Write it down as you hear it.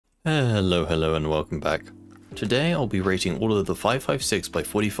Hello and welcome back. Today I'll be rating all of the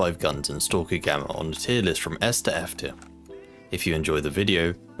 5.56x45 guns in S.T.A.L.K.E.R GAMMA on a tier list from S to F tier. If you enjoy the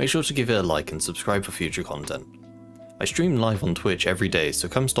video, make sure to give it a like and subscribe for future content. I stream live on Twitch every day, so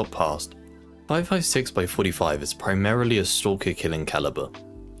come stop past. 5.56x45 is primarily a stalker killing caliber.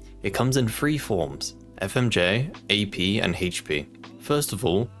 It comes in three forms: FMJ, AP and HP. First of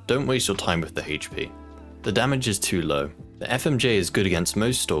all, don't waste your time with the HP. The damage is too low. The FMJ is good against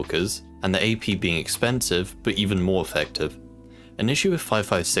most stalkers, and the AP being expensive, but even more effective. An issue with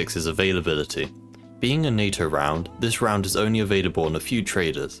 5.56 is availability. Being a NATO round, this round is only available on a few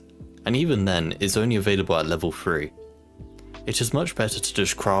traders, and even then is only available at level 3. It is much better to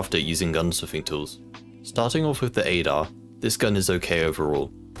just craft it using gunsmithing tools. Starting off with the ADAR, this gun is okay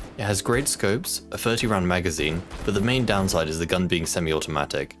overall. It has great scopes, a 30-round magazine, but the main downside is the gun being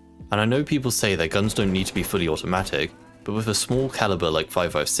semi-automatic. And I know people say that guns don't need to be fully automatic, but with a small caliber like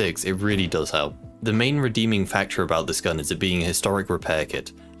 5.56, it really does help. The main redeeming factor about this gun is it being a historic repair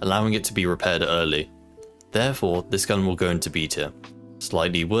kit, allowing it to be repaired early. Therefore, this gun will go into B tier.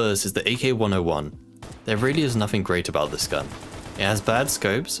 Slightly worse is the AK-101. There really is nothing great about this gun. It has bad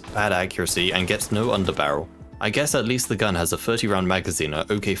scopes, bad accuracy, and gets no underbarrel. I guess at least the gun has a 30-round magazine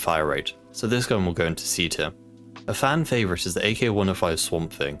at OK fire rate, so this gun will go into C tier. A fan favourite is the AK-105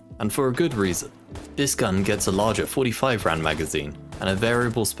 Swamp Thing, and for a good reason. This gun gets a larger 45-round magazine, and a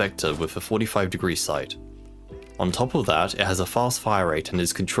variable Spectre with a 45-degree sight. On top of that, it has a fast fire rate and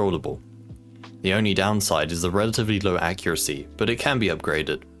is controllable. The only downside is the relatively low accuracy, but it can be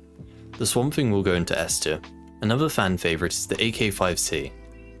upgraded. The Swamp Thing will go into S tier. Another fan favourite is the AK-5C.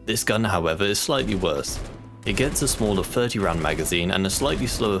 This gun, however, is slightly worse. It gets a smaller 30-round magazine and a slightly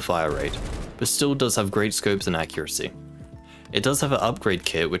slower fire rate, but still does have great scopes and accuracy. It does have an upgrade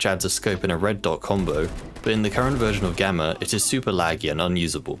kit which adds a scope and a red dot combo, but in the current version of Gamma it is super laggy and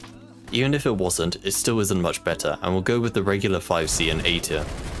unusable. Even if it wasn't, it still isn't much better and will go with the regular 5C and A tier.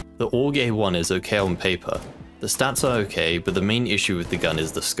 The AUG A1 is okay on paper. The stats are okay, but the main issue with the gun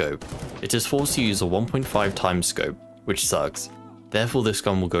is the scope. It is forced to use a 1.5 times scope, which sucks. Therefore this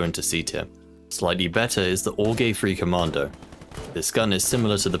gun will go into C tier. Slightly better is the AUG A3 Commando. This gun is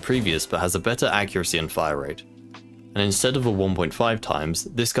similar to the previous but has a better accuracy and fire rate. And instead of a 1.5 times,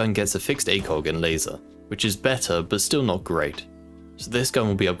 this gun gets a fixed ACOG and laser, which is better but still not great. So this gun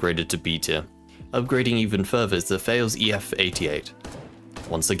will be upgraded to B tier. Upgrading even further is the Thales EF88.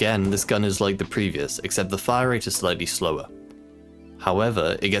 Once again, this gun is like the previous, except the fire rate is slightly slower.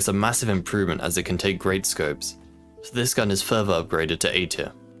 However, it gets a massive improvement as it can take great scopes, so this gun is further upgraded to A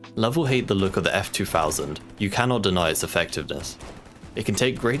tier. Love or hate the look of the F2000, you cannot deny its effectiveness. It can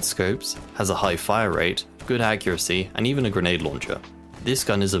take great scopes, has a high fire rate, good accuracy, and even a grenade launcher. This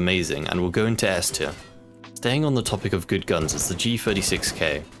gun is amazing and will go into S tier. Staying on the topic of good guns is the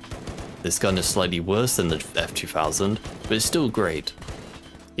G36K. This gun is slightly worse than the F2000, but is still great.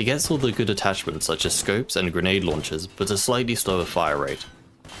 It gets all the good attachments such as scopes and grenade launchers, but a slightly slower fire rate.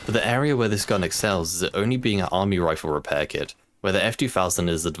 But the area where this gun excels is it only being an army rifle repair kit, where the F2000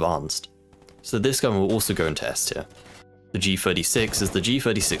 is advanced. So this gun will also go into S tier. The G36 is the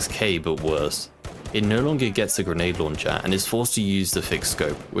G36K but worse. It no longer gets a grenade launcher and is forced to use the fixed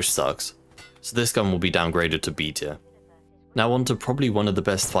scope, which sucks. So this gun will be downgraded to B tier. Now on to probably one of the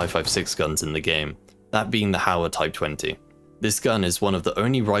best 5.56 guns in the game, that being the Howa Type 20. This gun is one of the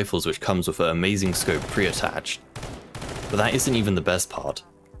only rifles which comes with an amazing scope pre-attached. But that isn't even the best part.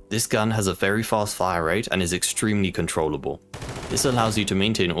 This gun has a very fast fire rate and is extremely controllable. This allows you to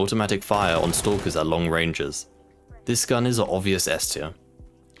maintain automatic fire on stalkers at long ranges. This gun is an obvious S tier.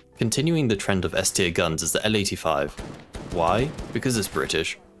 Continuing the trend of S tier guns is the L85. Why? Because it's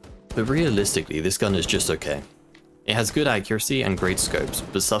British. But realistically, this gun is just okay. It has good accuracy and great scopes,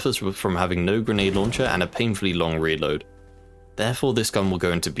 but suffers from having no grenade launcher and a painfully long reload. Therefore this gun will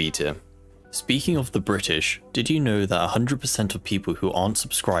go into B tier. Speaking of the British, did you know that 100% of people who aren't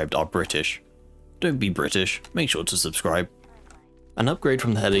subscribed are British? Don't be British, make sure to subscribe. An upgrade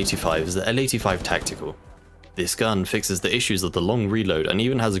from the L85 is the L85 Tactical. This gun fixes the issues of the long reload and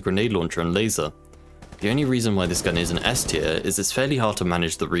even has a grenade launcher and laser. The only reason why this gun is an S tier is it's fairly hard to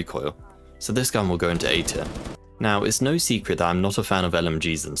manage the recoil, so this gun will go into A tier. Now, it's no secret that I'm not a fan of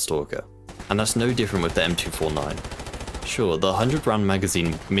LMGs in Stalker, and that's no different with the M249. Sure, the 100-round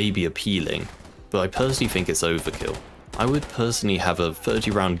magazine may be appealing, but I personally think it's overkill. I would personally have a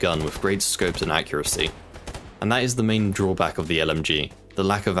 30-round gun with great scopes and accuracy, and that is the main drawback of the LMG, the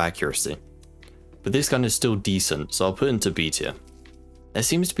lack of accuracy. But this gun is still decent, so I'll put it into B tier. There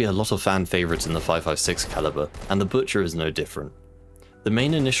seems to be a lot of fan favourites in the 5.56 caliber, and the Butcher is no different. The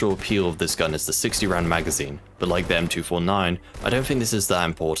main initial appeal of this gun is the 60 round magazine, but like the M249, I don't think this is that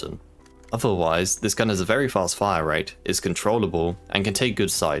important. Otherwise, this gun has a very fast fire rate, is controllable, and can take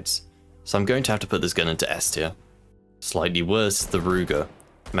good sights, so I'm going to have to put this gun into S tier. Slightly worse is the Ruger.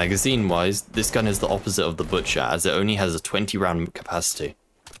 Magazine wise, this gun is the opposite of the Butcher as it only has a 20 round capacity.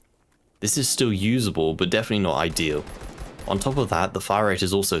 This is still usable, but definitely not ideal. On top of that, the fire rate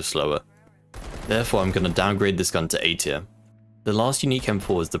is also slower. Therefore, I'm going to downgrade this gun to A tier. The last unique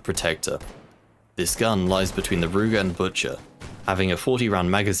M4 is the Protector. This gun lies between the Ruger and Butcher, having a 40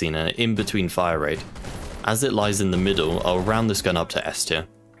 round magazine and an in-between fire rate. As it lies in the middle, I'll round this gun up to S tier.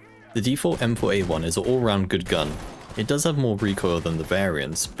 The default M4A1 is an all-round good gun. It does have more recoil than the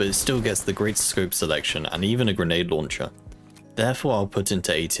variants, but it still gets the great scope selection and even a grenade launcher. Therefore, I'll put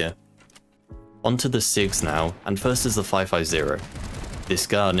into A tier. Onto the SIGs now, and first is the 5.50. This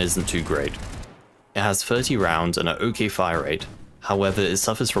gun isn't too great. It has 30 rounds and an okay fire rate, however it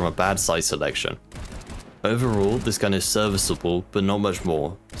suffers from a bad sight selection. Overall, this gun is serviceable but not much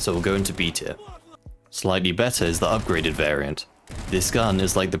more, so we'll go into B tier. Slightly better is the upgraded variant. This gun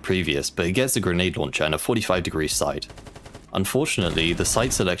is like the previous, but it gets a grenade launcher and a 45-degree sight. Unfortunately, the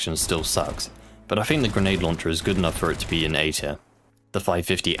sight selection still sucks, but I think the grenade launcher is good enough for it to be in A tier. The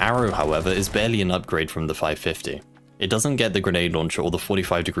 550 Arrow, however, is barely an upgrade from the 550. It doesn't get the grenade launcher or the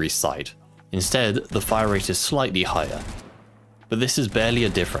 45-degree sight. Instead, the fire rate is slightly higher. But this is barely a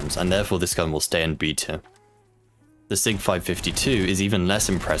difference, and therefore this gun will stay in B tier. The SIG 552 is even less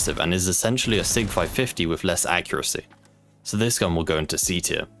impressive and is essentially a SIG 550 with less accuracy, so this gun will go into C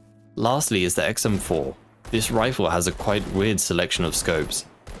tier. Lastly is the XM4. This rifle has a quite weird selection of scopes,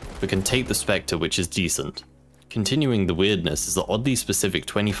 but can take the Spectre, which is decent. Continuing the weirdness is the oddly specific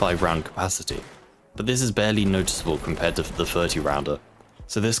 25 round capacity, but this is barely noticeable compared to the 30 rounder.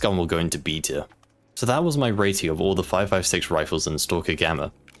 So this gun will go into B tier. So that was my rating of all the 5.56 rifles in S.T.A.L.K.E.R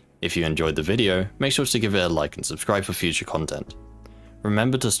Gamma. If you enjoyed the video, make sure to give it a like and subscribe for future content.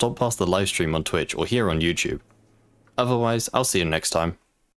 Remember to stop past the livestream on Twitch or here on YouTube. Otherwise, I'll see you next time.